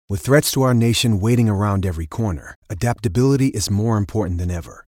With threats to our nation waiting around every corner, adaptability is more important than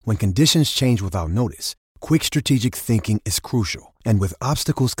ever. When conditions change without notice, quick strategic thinking is crucial. And with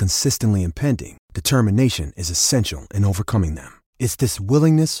obstacles consistently impending, determination is essential in overcoming them. It's this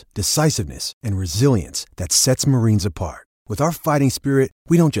willingness, decisiveness, and resilience that sets Marines apart. With our fighting spirit,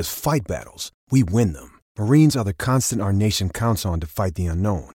 we don't just fight battles, we win them. Marines are the constant our nation counts on to fight the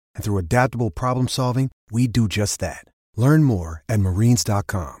unknown. And through adaptable problem solving, we do just that. Learn more at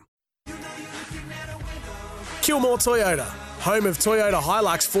marines.com. Kilmore Toyota, home of Toyota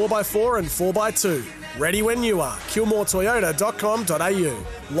Hilux 4x4 and 4x2. Ready when you are.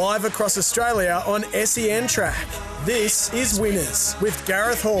 KilmoreToyota.com.au. Live across Australia on SEN Track. This is Winners with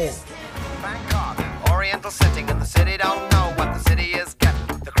Gareth Hall. Bangkok, Oriental setting in the city, don't know what the city is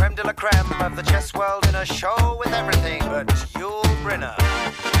getting. The creme de la creme of the chess world in a show with everything but Yul Brynner.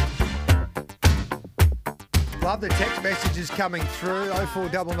 Love the text messages coming through,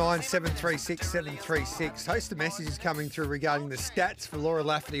 0499 736 736. Host of messages coming through regarding the stats for Laura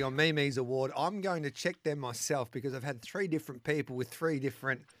Lafferty on Mimi's award. I'm going to check them myself because I've had three different people with three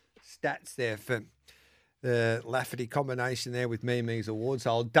different stats there for the Lafferty combination there with Mimi's award. So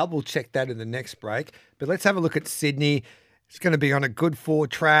I'll double check that in the next break. But let's have a look at Sydney. It's going to be on a good 4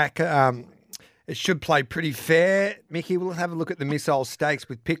 track. It should play pretty fair. Mickey, we'll have a look at the Missile Stakes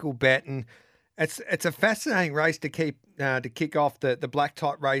with Pickle Bet, and it's a fascinating race to kick off the black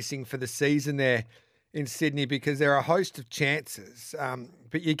type racing for the season there in Sydney because there are a host of chances.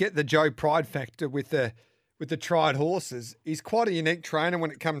 But you get the Joe Pride factor with the tried horses. He's quite a unique trainer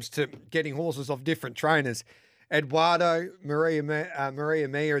when it comes to getting horses off different trainers. Eduardo, Maria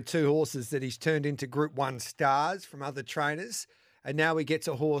Mia are two horses that he's turned into Group 1 stars from other trainers. And now he gets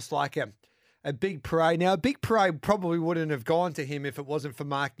a horse like a Big Parade. Now, a Big Parade probably wouldn't have gone to him if it wasn't for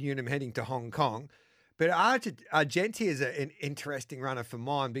Mark Newnham heading to Hong Kong. But Argentia is an interesting runner for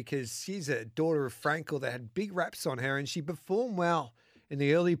mine because she's a daughter of Frankel that had big raps on her and she performed well in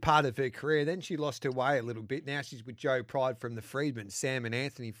the early part of her career. Then she lost her way a little bit. Now she's with Joe Pride from the Freedman, Sam and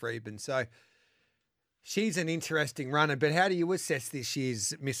Anthony Freedman. So she's an interesting runner. But how do you assess this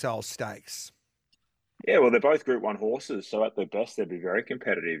year's Missile Stakes? Yeah, well, they're both Group 1 horses, so at their best, they'd be very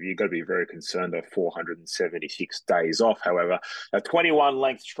competitive. You've got to be very concerned of 476 days off. However, a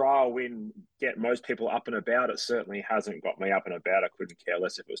 21-length trial win get most people up and about. It certainly hasn't got me up and about. I couldn't care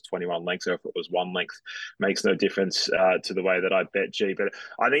less if it was 21 lengths or if it was 1 length. Makes no difference to the way that I bet G. But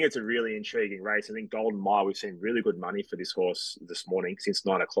I think it's a really intriguing race. I think Golden Mile, we've seen really good money for this horse this morning since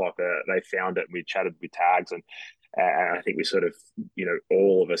 9 o'clock. They found it. We chatted with Tags and I think we sort of,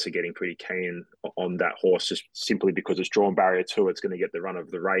 all of us are getting pretty keen on that horse just simply because it's drawn barrier 2. It's going to get the run of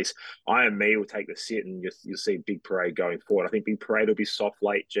the race. I Am Me will take the sit and you'll see Big Parade going forward. I think Big Parade will be soft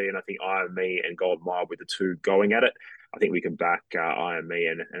late, G, and I think I Am Me and Golden Mile with the two going at it. I think we can back I Am Me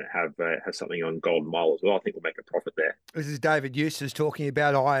and have something on Golden Mile as well. I think we'll make a profit there. This is David Eustace talking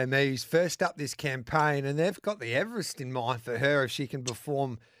about I Am Me, who's first up this campaign, and they've got the Everest in mind for her if she can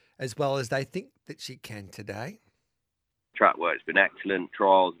perform as well as they think that she can today. Track work's been excellent.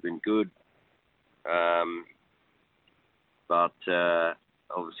 Trial's been good. But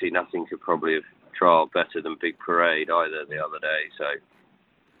obviously nothing could probably have trialled better than Big Parade either the other day. So,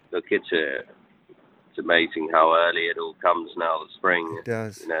 look, it's amazing how early it all comes now, the spring. It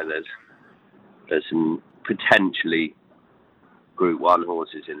does. There's some potentially Group 1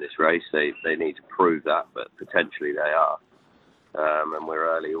 horses in this race. They need to prove that, but potentially they are. And we're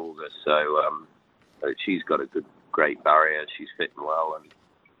early August, so she's got a great barrier. She's fitting well, and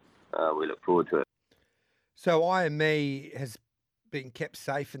we look forward to it. So I Am Me has been kept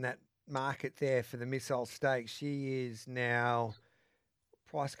safe in that market there for the Missile Stakes. She is now, what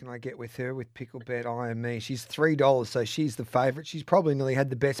price can I get with her with Pickle Bet I Am Me? She's $3, so she's the favourite. She's probably nearly had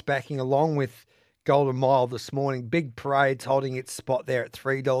the best backing along with Golden Mile this morning. Big Parade's holding its spot there at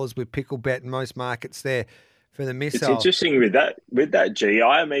 $3 with Pickle Bet in most markets there for the Missile. It's interesting with that G.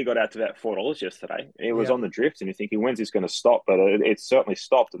 I Am Me got out to about $4 yesterday. It was on the drift, and you're thinking, when's this going to stop? But it's certainly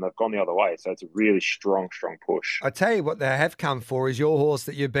stopped, and they've gone the other way. So it's a really strong push. I tell you what they have come for is your horse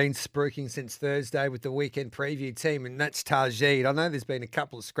that you've been spruiking since Thursday with the weekend preview team, and that's Tajid. I know there's been a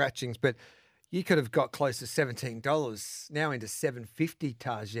couple of scratchings, but you could have got close to $17. Now into $7.50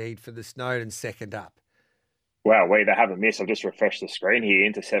 Tajid for the Snowden second up. Wow, they haven't missed. I've just refreshed the screen here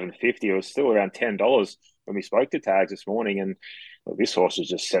into $7.50. It was still around $10 when we spoke to Tags this morning, and this horse is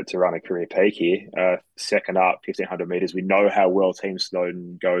just set to run a career peak here. Second up, 1,500 metres. We know how well Team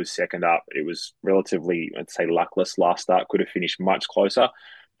Snowden goes second up. It was relatively, I'd say, luckless last start. Could have finished much closer.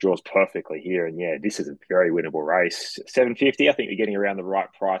 draws perfectly here. And yeah, this is a very winnable race. $7.50. I think we're getting around the right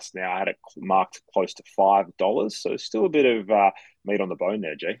price now. I had it marked close to $5, so still a bit of meat on the bone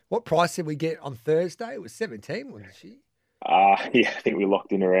there, G. What price did we get on Thursday? It was 17, wasn't she? Yeah, I think we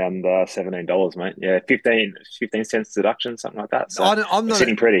locked in around $17, mate. Yeah, 15 cents deduction, something like that. So I'm not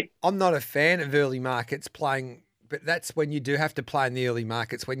sitting pretty. I'm not a fan of early markets playing, but that's when you do have to play in the early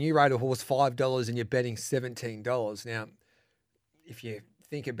markets. When you rate a horse $5 and you're betting $17. Now, if you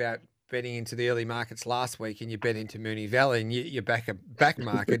think about betting into the early markets last week and you bet into Moonee Valley and you back a back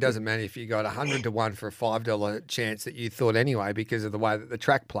marker, it doesn't matter if you got 100 to 1 for a $5 chance that you thought anyway because of the way that the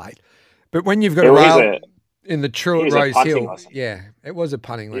track played. But when you've got a rail in the true at Rosehill, yeah, it was a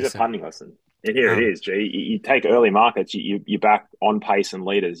punting lesson. It's a punting lesson. And here it is, G. You take early markets, you back on pace and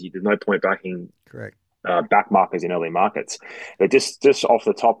leaders. There's no point backing correct back markers in early markets. But just off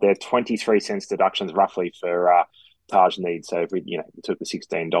the top there, 23 cents deductions roughly for Taj Need. So if we took the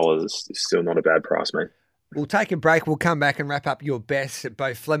 $16, it's still not a bad price, mate. We'll take a break. We'll come back and wrap up your best at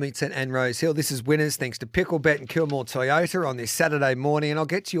both Flemington and Rosehill. This is Winners thanks to Picklebet and Kilmore Toyota on this Saturday morning. And I'll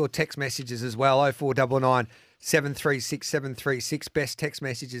get to your text messages as well, 0499 736 736. Best text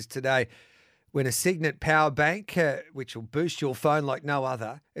messages today. Win a Signet power bank, which will boost your phone like no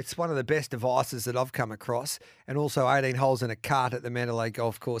other. It's one of the best devices that I've come across. And also 18 holes in a cart at the Mandalay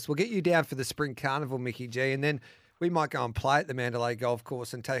Golf Course. We'll get you down for the Spring Carnival, Mickey G, and then we might go and play at the Mandalay Golf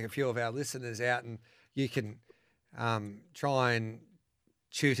Course and take a few of our listeners out, and you can try and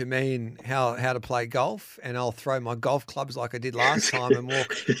tutor me in how to play golf, and I'll throw my golf clubs like I did last time and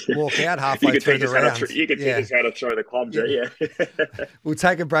walk out halfway through the round. You can teach us how to throw the clubs, yeah. We'll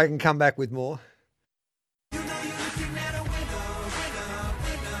take a break and come back with more.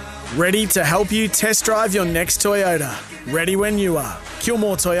 Ready to help you test drive your next Toyota. Ready when you are.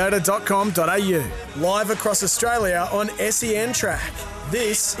 KilmoreToyota.com.au. Live across Australia on SEN Track.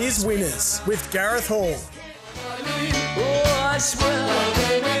 This is Winners with Gareth Hall. Oh, I swear,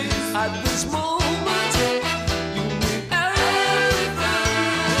 at this moment, you mean everything.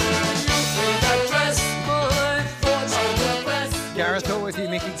 Gareth Hall with you,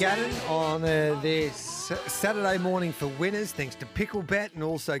 Mickey Gannon, on this Saturday morning for Winners, thanks to Picklebet and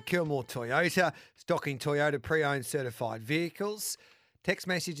also Kilmore Toyota, stocking Toyota pre-owned certified vehicles. Text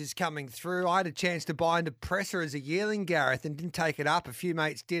messages coming through. I had a chance to buy into Presser as a yearling, Gareth, and didn't take it up. A few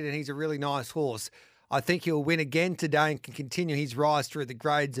mates did, and he's a really nice horse. I think he'll win again today and can continue his rise through the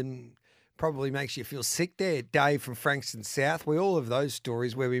grades, and probably makes you feel sick there. Dave from Frankston South. We all have those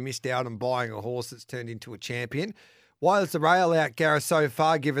stories where we missed out on buying a horse that's turned into a champion. Why is the rail out, Gareth, so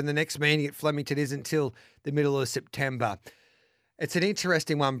far, given the next meeting at Flemington isn't until the middle of September? It's an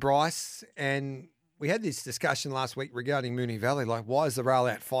interesting one, Bryce, and we had this discussion last week regarding Moonee Valley. Like, why is the rail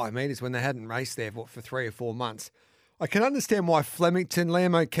out 5 metres when they hadn't raced there for 3 or 4 months? I can understand why Flemington,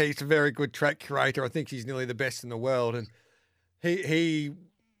 Liam O'Keefe's a very good track curator. I think he's nearly the best in the world. And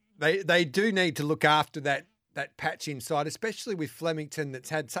they do need to look after that patch inside, especially with Flemington that's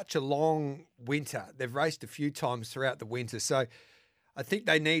had such a long winter. They've raced a few times throughout the winter. So I think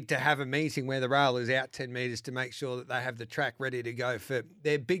they need to have a meeting where the rail is out 10 metres to make sure that they have the track ready to go for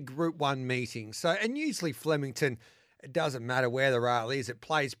their big Group 1 meetings. So, and usually Flemington, it doesn't matter where the rail is. It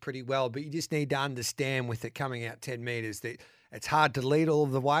plays pretty well, but you just need to understand with it coming out 10 metres that it's hard to lead all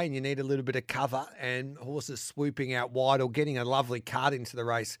of the way and you need a little bit of cover, and horses swooping out wide or getting a lovely cart into the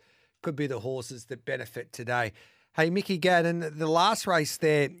race could be the horses that benefit today. Hey, Mickey Gadden, the last race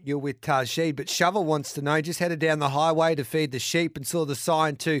there, you're with Tajid, but Shovel wants to know, just headed down the highway to feed the sheep and saw the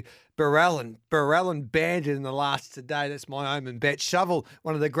sign to Barellin. Barellin banned it in the last today. That's my home and bet. Shovel,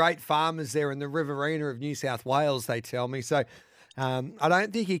 one of the great farmers there in the Riverina of New South Wales, they tell me. So I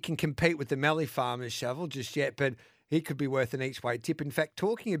don't think he can compete with the Mallee farmers, Shovel, just yet, but he could be worth an each way tip. In fact,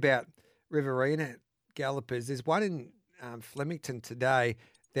 talking about Riverina gallopers, there's one in Flemington today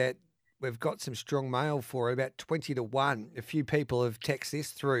that we've got some strong mail for, about 20 to 1. A few people have texted this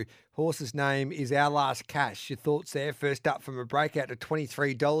through. Horse's name is Our Last Cash. Your thoughts there? First up from a breakout to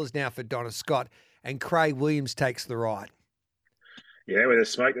 $23 now for Donna Scott. And Craig Williams takes the ride. Yeah, with the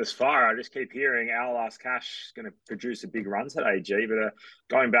smoke, there's fire. I just keep hearing Our Last Cash is going to produce a big run today, G. But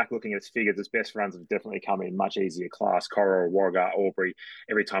going back, looking at its figures, its best runs have definitely come in much easier class. Cora, Warrigar, Albury,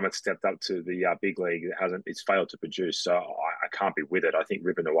 every time it's stepped up to the big league, it's failed to produce. So I can't be with it. I think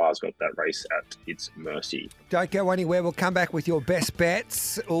River Noir's got that race at its mercy. Don't go anywhere. We'll come back with your best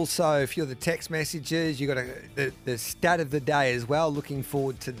bets. Also, if you're the text messages, you've got the stat of the day as well. Looking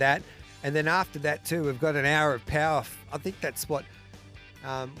forward to that. And then after that too, we've got an hour of power. I think that's what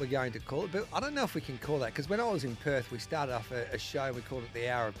we're going to call it, but I don't know if we can call that, because when I was in Perth, we started off a show, we called it the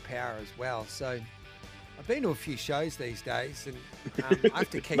Hour of Power as well. So I've been to a few shows these days, and I have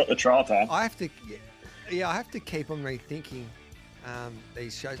to keep. Not the trial time. I have to, yeah, I have to keep on rethinking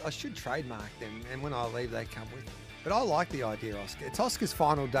these shows. I should trademark them, and when I leave, they come with me. But I like the idea, Oscar. It's Oscar's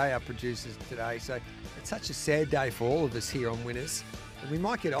final day, our producers today, so it's such a sad day for all of us here on Winners. And we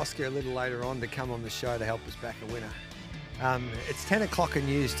might get Oscar a little later on to come on the show to help us back a winner. It's 10 o'clock in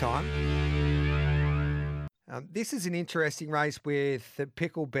news time. This is an interesting race with the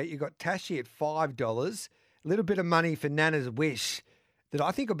pickle bet. You've got Tashi at $5. A little bit of money for Nana's Wish that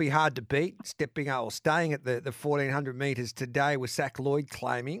I think will be hard to beat, stepping up or staying at the 1,400 metres today with Zach Lloyd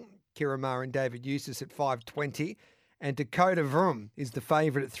claiming. Kiramar and David Eustace at $5.20. And Dakota Vroom is the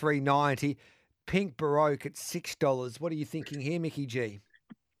favourite at $3.90. Pink Baroque at $6. What are you thinking here, Mickey G?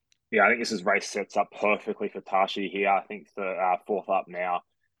 Yeah, I think this race sets up perfectly for Tashi here. I think the fourth up now,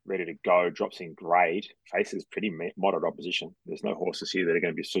 ready to go, drops in grade, faces pretty moderate opposition. There's no horses here that are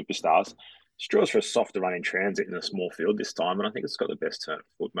going to be superstars. Straws for a softer run in transit in a small field this time, and I think it's got the best turn of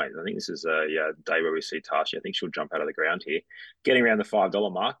foot, mate. I think this is a day where we see Tashi. I think she'll jump out of the ground here. Getting around the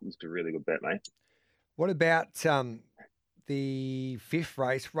 $5 mark is a really good bet, mate. What about the fifth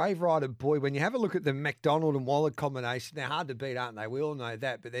race, Rave Rider Boy? When you have a look at the McDonald and Waller combination, they're hard to beat, aren't they? We all know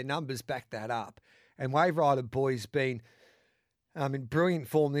that, but their numbers back that up. And Wave Rider Boy's been in brilliant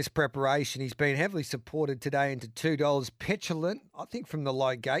form this preparation. He's been heavily supported today into $2. Petulant, I think from the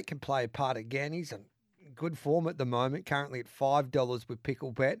low gate, can play a part again. He's in good form at the moment, currently at $5 with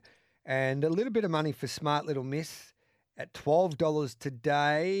Pickle Bet. And a little bit of money for Smart Little Miss at $12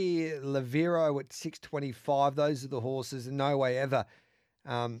 today. Lavero at $6.25. Those are the horses. And No Way Ever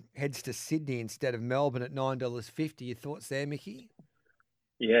heads to Sydney instead of Melbourne at $9.50. Your thoughts there, Mickey?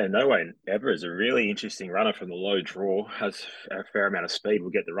 Yeah, No Way Ever is a really interesting runner from the low draw. Has a fair amount of speed. We'll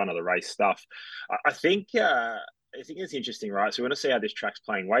get the run of the race stuff. I think it's interesting, right? So we want to see how this track's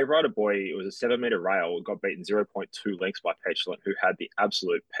playing. Wave Rider Boy, it was a 7-metre rail. It got beaten 0.2 lengths by Petulant, who had the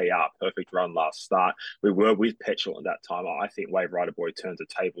absolute PR, perfect run last start. We were with Petulant at that time. I think Wave Rider Boy turns the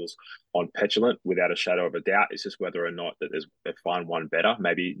tables on Petulant without a shadow of a doubt. It's just whether or not that they find one better.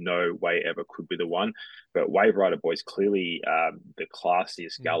 Maybe No Way Ever could be the one. But Wave Rider Boy is clearly the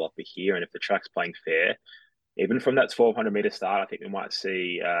classiest galloper here. And if the track's playing fair, even from that 1,200 metre start, I think we might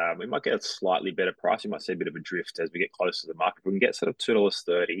get a slightly better price. We might see a bit of a drift as we get closer to the market. If we can get sort of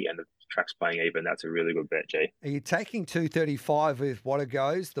 $2.30 and the track's playing even, that's a really good bet, G. Are you taking $2.35 with What It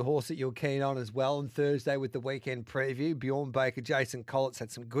Goes, the horse that you're keen on as well on Thursday with the weekend preview? Bjorn Baker, Jason Collett's had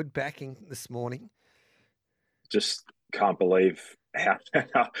some good backing this morning. Just can't believe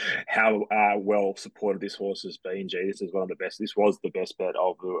how well supported this horse has been, G. This is one of the best. This was the best bet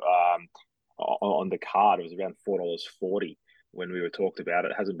of on the card. It was around $4.40 when we were talked about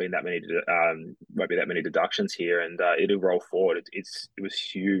it. It hasn't been that many, won't be that many deductions here, and it'll roll forward. It was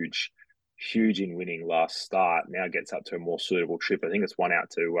huge in winning last start. Now gets up to a more suitable trip. I think it's one out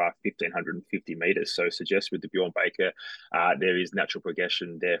to 1,550 metres. So suggest with the Bjorn Baker, there is natural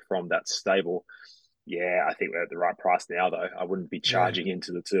progression there from that stable. Yeah, I think we're at the right price now, though. I wouldn't be charging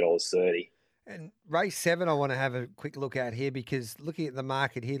into the $2.30. And race 7, I want to have a quick look at here because looking at the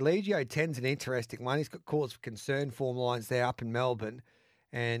market here, Legio 10's an interesting one. He's got cause for concern form lines there up in Melbourne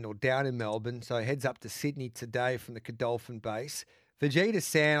or down in Melbourne. So heads up to Sydney today from the Godolphin base. Vegeta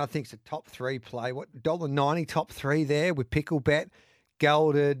Sand, I think, is a top 3 play. What, $1.90 top 3 there with Pickle Bet.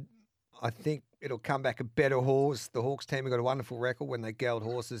 Gelded, I think it'll come back a better horse. The Hawks team have got a wonderful record when they geld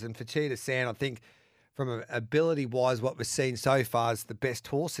horses. And Vegeta Sand, I think, from ability-wise, what we've seen so far is the best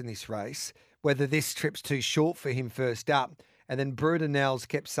horse in this race. Whether this trip's too short for him first up. And then Brudenell's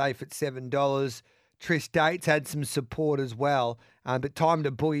kept safe at $7. Tris Dates had some support as well. But Time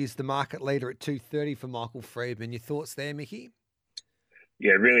to Boogie is the market leader at $2.30 for Michael Friedman. Your thoughts there, Mickey?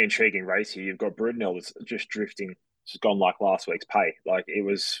 Yeah, really intriguing race here. You've got Brudenell that's just drifting. It's gone like last week's pay. Like it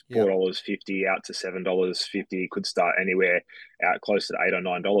was $4.50 out to $7.50. Could start anywhere out close to $8 or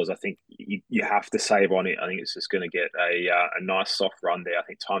 $9. I think you have to save on it. I think it's just going to get a nice soft run there. I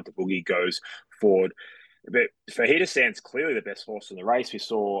think Time to Boogie goes forward. But Fajita Sand's clearly the best horse in the race. We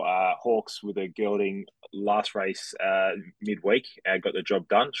saw Hawks with a gelding last race midweek, got the job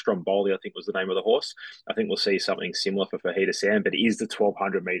done. Stromboli, I think, was the name of the horse. I think we'll see something similar for Fajita Sand, but is the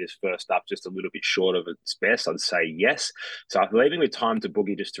 1,200 metres first up just a little bit short of its best? I'd say yes. So I'm leaving with Time to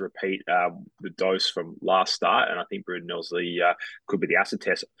Boogie just to repeat the dose from last start, and I think Brudenell's could be the acid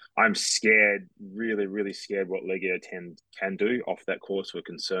test. I'm scared, really, really scared what Legio 10 can do off that cause for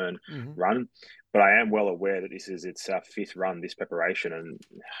concern run. But I am well aware that this is its fifth run, this preparation, and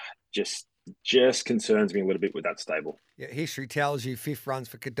just concerns me a little bit with that stable. Yeah, history tells you fifth runs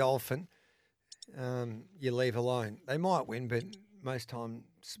for Godolphin, you leave alone. They might win, but most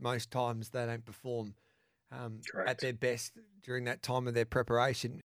times they don't perform at their best during that time of their preparation.